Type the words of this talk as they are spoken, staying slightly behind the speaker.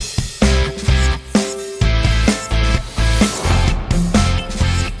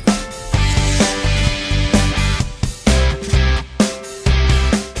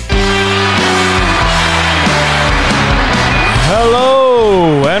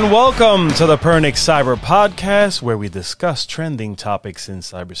welcome to the Pernix Cyber Podcast, where we discuss trending topics in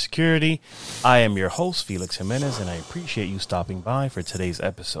cybersecurity. I am your host, Felix Jimenez, and I appreciate you stopping by for today's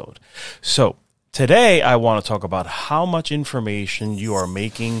episode. So, today I want to talk about how much information you are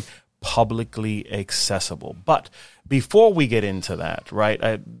making publicly accessible. But before we get into that, right,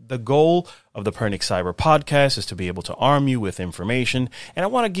 the goal of the Pernix Cyber Podcast is to be able to arm you with information. And I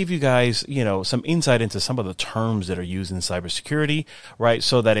want to give you guys, some insight into some of the terms that are used in cybersecurity, right?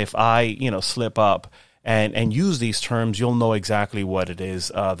 So that if I, slip up and use these terms, you'll know exactly what it is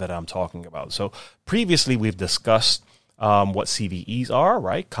that I'm talking about. So previously we've discussed what CVEs are,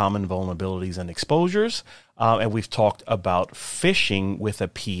 right? Common vulnerabilities and exposures. And we've talked about phishing with a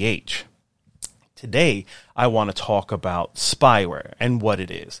PH. Today, I want to talk about spyware and what it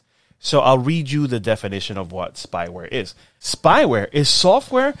is. So I'll read you the definition of what spyware is. Spyware is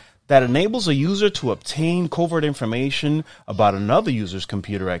software that enables a user to obtain covert information about another user's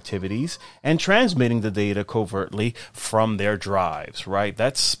computer activities and transmitting the data covertly from their drives, right?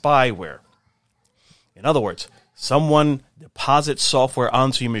 That's spyware. In other words, someone deposits software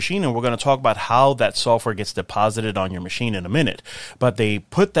onto your machine, and we're going to talk about how that software gets deposited on your machine in a minute. But they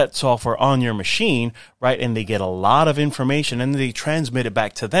put that software on your machine, right, and they get a lot of information, and they transmit it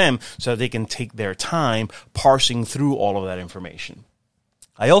back to them so that they can take their time parsing through all of that information.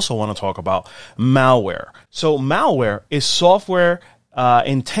 I also want to talk about malware. So malware is software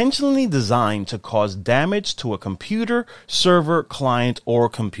intentionally designed to cause damage to a computer, server, client, or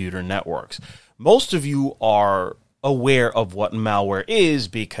computer networks. Most of you are aware of what malware is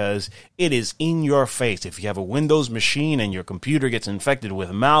because it is in your face. If you have a Windows machine and your computer gets infected with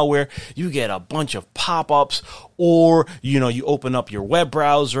malware, you get a bunch of pop-ups, or, you open up your web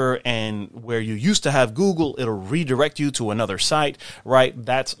browser and where you used to have Google, it'll redirect you to another site, right?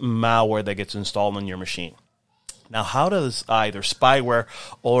 That's malware that gets installed on your machine. Now, how does either spyware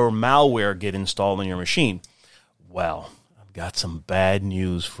or malware get installed on your machine? Well, I've got some bad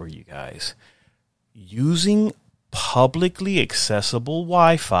news for you guys. Using publicly accessible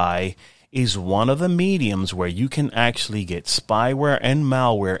Wi-Fi is one of the mediums where you can actually get spyware and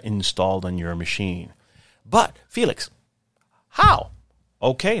malware installed on your machine. But, Felix, how?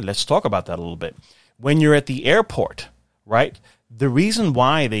 Okay, let's talk about that a little bit. When you're at the airport, right, the reason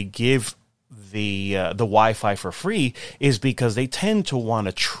why they give the Wi-Fi for free is because they tend to want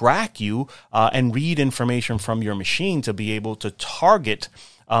to track you and read information from your machine to be able to target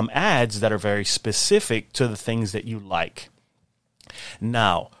ads that are very specific to the things that you like.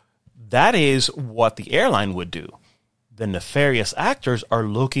 Now, that is what the airline would do. The nefarious actors are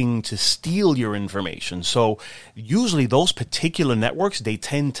looking to steal your information. So usually those particular networks, they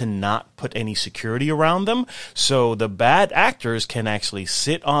tend to not put any security around them. So the bad actors can actually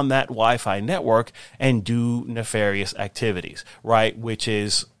sit on that Wi-Fi network and do nefarious activities, right? Which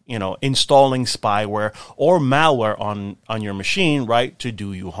is, installing spyware or malware on your machine, right, to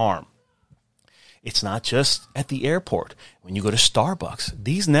do you harm. It's not just at the airport. When you go to Starbucks,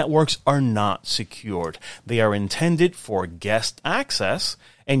 these networks are not secured. They are intended for guest access.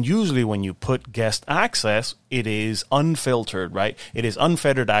 And usually when you put guest access, it is unfiltered, right? It is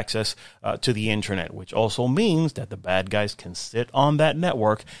unfettered access to the internet, which also means that the bad guys can sit on that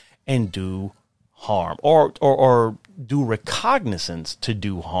network and do harm or do recognizance to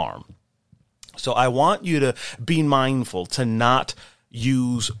do harm. So I want you to be mindful to not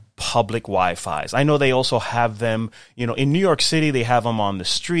use public Wi-Fis. I know they also have them, in New York City, they have them on the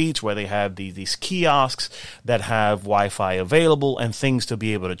streets where they have these kiosks that have Wi-Fi available and things to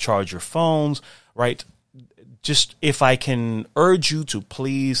be able to charge your phones, right? Just if I can urge you to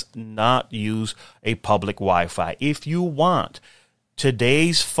please not use a public Wi-Fi. If you want,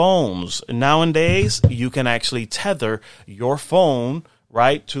 today's phones, nowadays, you can actually tether your phone,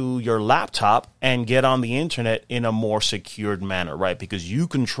 right, to your laptop and get on the internet in a more secured manner, right? Because you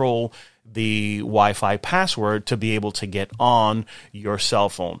control the Wi-Fi password to be able to get on your cell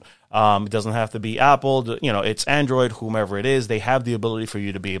phone. It doesn't have to be Apple, it's Android, whomever it is. They have the ability for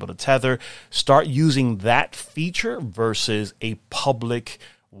you to be able to tether. Start using that feature versus a public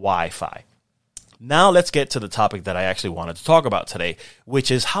Wi-Fi. Now let's get to the topic that I actually wanted to talk about today, which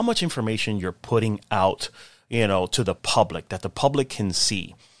is how much information you're putting out, to the public, that the public can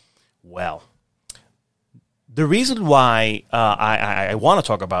see. Well, the reason why I want to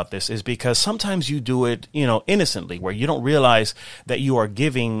talk about this is because sometimes you do it, innocently, where you don't realize that you are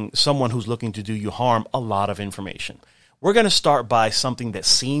giving someone who's looking to do you harm a lot of information. We're going to start by something that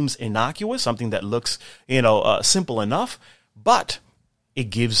seems innocuous, something that looks, simple enough, but it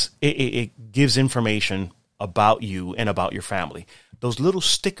gives information about you and about your family. Those little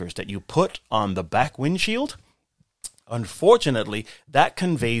stickers that you put on the back windshield, Unfortunately, that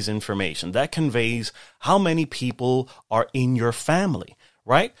conveys information. That conveys how many people are in your family,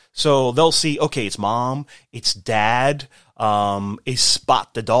 right? So they'll see, okay, it's mom, it's dad, is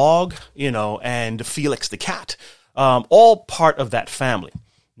Spot the dog, and Felix the cat, all part of that family.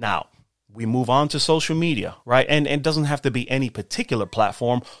 Now, we move on to social media, right? And it doesn't have to be any particular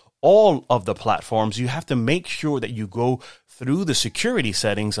platform. All of the platforms, you have to make sure that you go through the security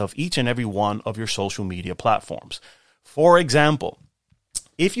settings of each and every one of your social media platforms. For example,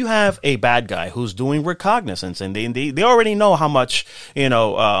 if you have a bad guy who's doing recognizance and they already know how much,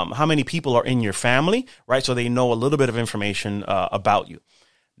 how many people are in your family, right? So they know a little bit of information about you.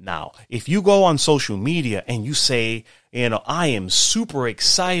 Now, if you go on social media and you say, I am super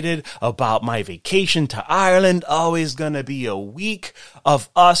excited about my vacation to Ireland. Oh, it's going to be a week of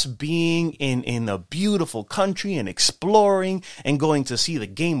us being in a beautiful country and exploring and going to see the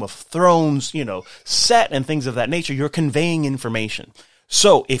Game of Thrones, set and things of that nature. You're conveying information.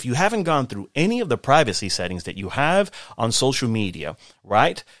 So if you haven't gone through any of the privacy settings that you have on social media,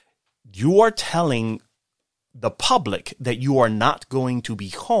 right, you are telling the public that you are not going to be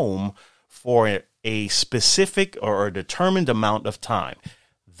home for a specific or a determined amount of time.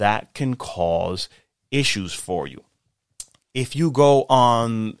 That can cause issues for you. If you go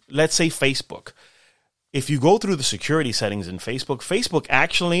on, let's say Facebook, if you go through the security settings in Facebook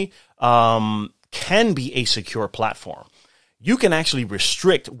actually can be a secure platform. You can actually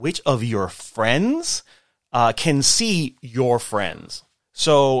restrict which of your friends can see your friends.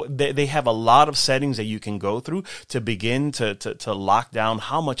 So they have a lot of settings that you can go through to begin to lock down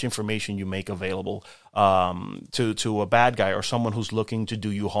how much information you make available to a bad guy or someone who's looking to do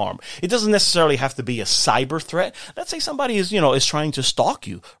you harm. It doesn't necessarily have to be a cyber threat. Let's say somebody is trying to stalk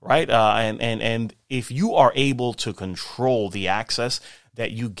you, right? And if you are able to control the access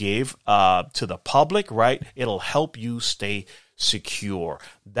that you give to the public, right, it'll help you stay secure.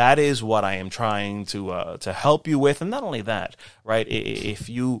 That is what I am trying to help you with. And not only that, right, if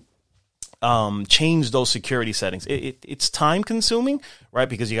you change those security settings, it's time consuming, right,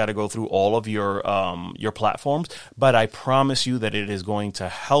 because you got to go through all of your platforms, but I promise you that it is going to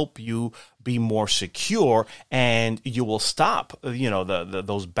help you be more secure, and you will stop,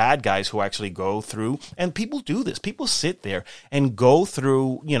 those bad guys who actually go through, and people do this. People sit there and go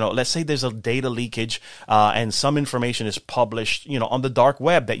through, let's say there's a data leakage, and some information is published, on the dark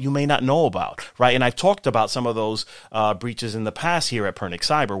web that you may not know about, right? And I've talked about some of those breaches in the past here at Pernix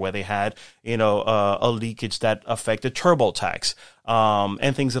Cyber, where they had, a leakage that affected TurboTax,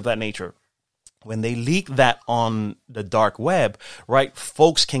 and things of that nature. When they leak that on the dark web, right,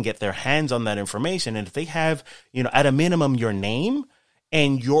 folks can get their hands on that information. And if they have, at a minimum, your name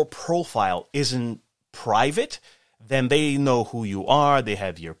and your profile isn't private, then they know who you are. They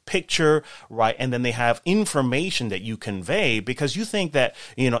have your picture, right? And then they have information that you convey because you think that,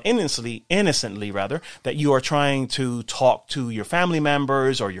 innocently, that you are trying to talk to your family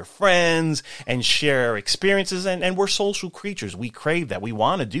members or your friends and share experiences. And we're social creatures. We crave that. We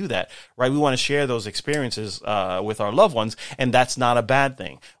want to do that, right? We want to share those experiences with our loved ones. And that's not a bad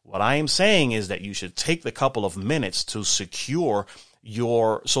thing. What I am saying is that you should take the couple of minutes to secure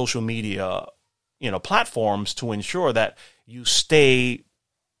your social media platforms to ensure that you stay,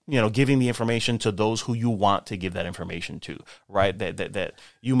 giving the information to those who you want to give that information to, right? That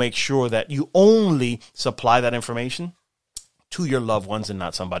you make sure that you only supply that information to your loved ones and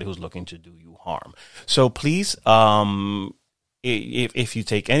not somebody who's looking to do you harm. So please, if you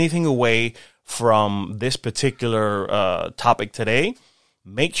take anything away from this particular topic today,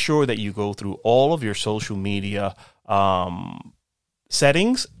 make sure that you go through all of your social media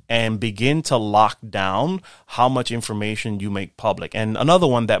settings and begin to lock down how much information you make public. And another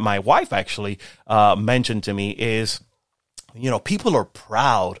one that my wife actually mentioned to me is, people are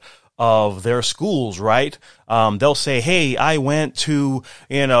proud of their schools, right? They'll say, hey, I went to,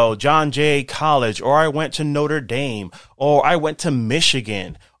 John Jay College, or I went to Notre Dame, or I went to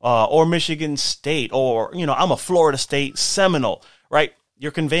Michigan, or Michigan State, or, I'm a Florida State Seminole, right?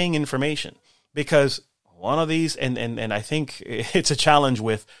 You're conveying information because one of these, and I think it's a challenge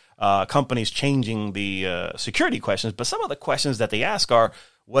with companies changing the security questions, but some of the questions that they ask are,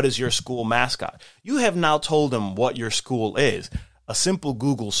 what is your school mascot? You have now told them what your school is. A simple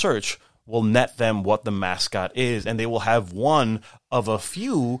Google search will net them what the mascot is, and they will have one of a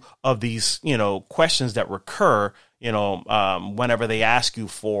few of these, questions that recur, whenever they ask you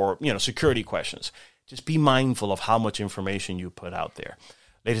for, security questions. Just be mindful of how much information you put out there.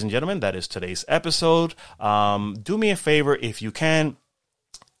 Ladies and gentlemen, that is today's episode. Do me a favor, if you can,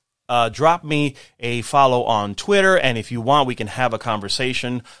 drop me a follow on Twitter. And if you want, we can have a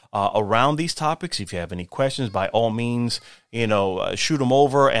conversation around these topics. If you have any questions, by all means, shoot them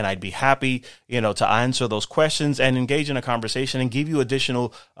over, and I'd be happy, to answer those questions and engage in a conversation and give you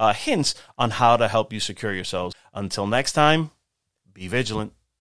additional hints on how to help you secure yourselves. Until next time, be vigilant.